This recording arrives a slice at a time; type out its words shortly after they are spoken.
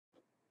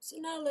So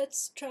now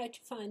let's try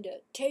to find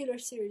a Taylor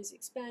series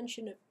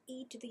expansion of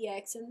e to the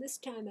x, and this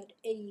time at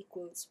a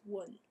equals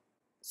 1.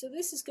 So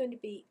this is going to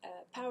be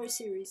a power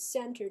series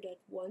centered at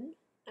 1,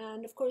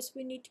 and of course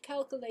we need to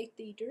calculate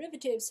the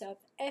derivatives of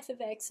f of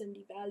x and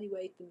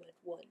evaluate them at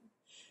 1.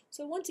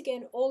 So once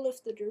again, all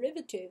of the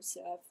derivatives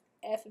of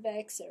f of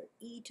x are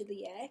e to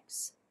the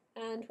x,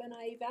 and when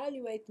I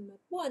evaluate them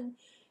at 1,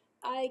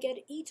 I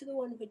get e to the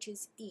 1, which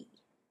is e.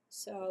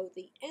 So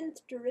the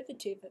nth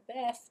derivative of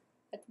f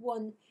at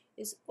 1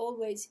 is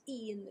always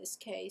e in this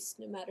case,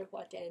 no matter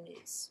what n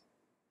is.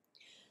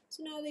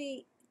 So now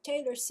the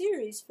Taylor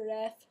series for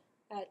f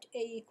at a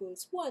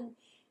equals 1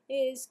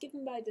 is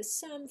given by the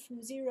sum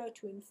from 0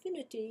 to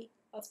infinity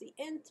of the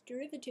nth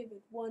derivative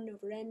of 1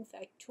 over n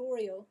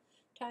factorial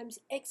times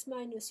x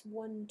minus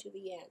 1 to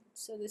the n.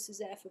 So this is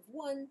f of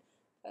 1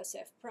 plus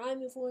f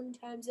prime of 1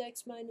 times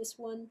x minus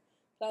 1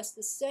 plus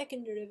the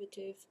second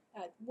derivative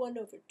at 1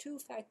 over 2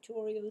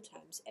 factorial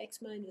times x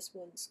minus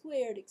 1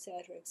 squared,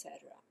 etc., etc.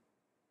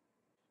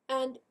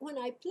 And when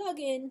I plug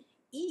in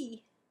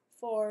e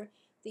for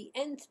the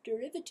nth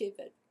derivative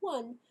at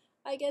 1,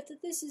 I get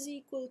that this is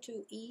equal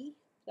to e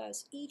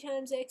plus e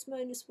times x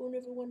minus 1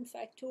 over 1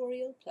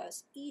 factorial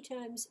plus e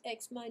times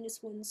x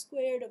minus 1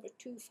 squared over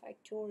 2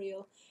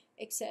 factorial,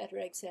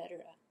 etc., etc.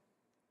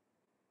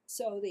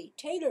 So the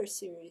Taylor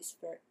series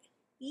for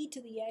e to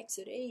the x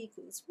at a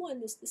equals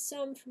 1 is the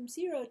sum from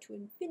 0 to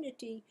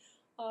infinity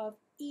of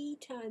e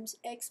times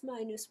x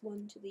minus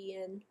 1 to the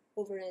n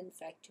over n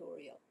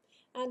factorial.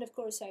 And of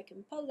course I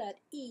can pull that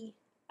e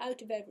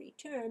out of every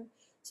term,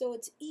 so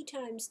it's e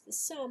times the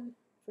sum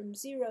from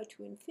 0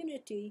 to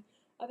infinity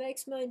of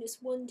x minus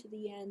 1 to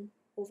the n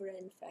over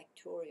n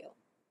factorial.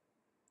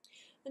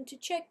 And to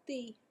check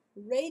the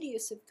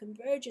radius of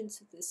convergence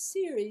of this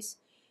series,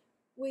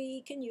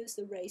 we can use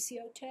the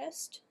ratio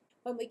test.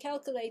 When we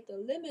calculate the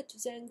limit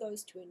as n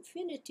goes to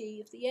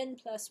infinity of the n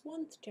plus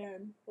 1th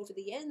term over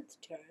the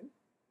nth term,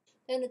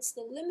 then it's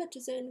the limit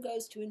as n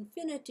goes to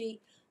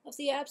infinity of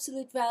the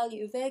absolute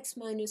value of x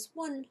minus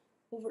 1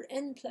 over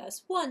n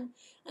plus 1,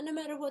 and no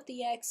matter what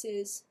the x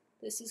is,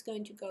 this is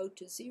going to go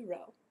to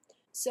 0.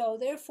 So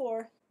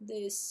therefore,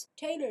 this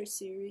Taylor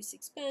series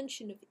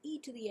expansion of e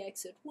to the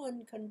x at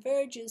 1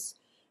 converges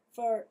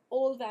for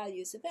all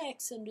values of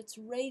x, and its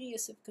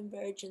radius of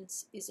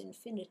convergence is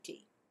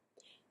infinity.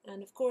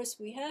 And of course,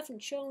 we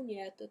haven't shown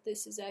yet that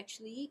this is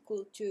actually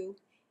equal to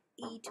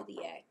e to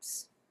the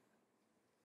x.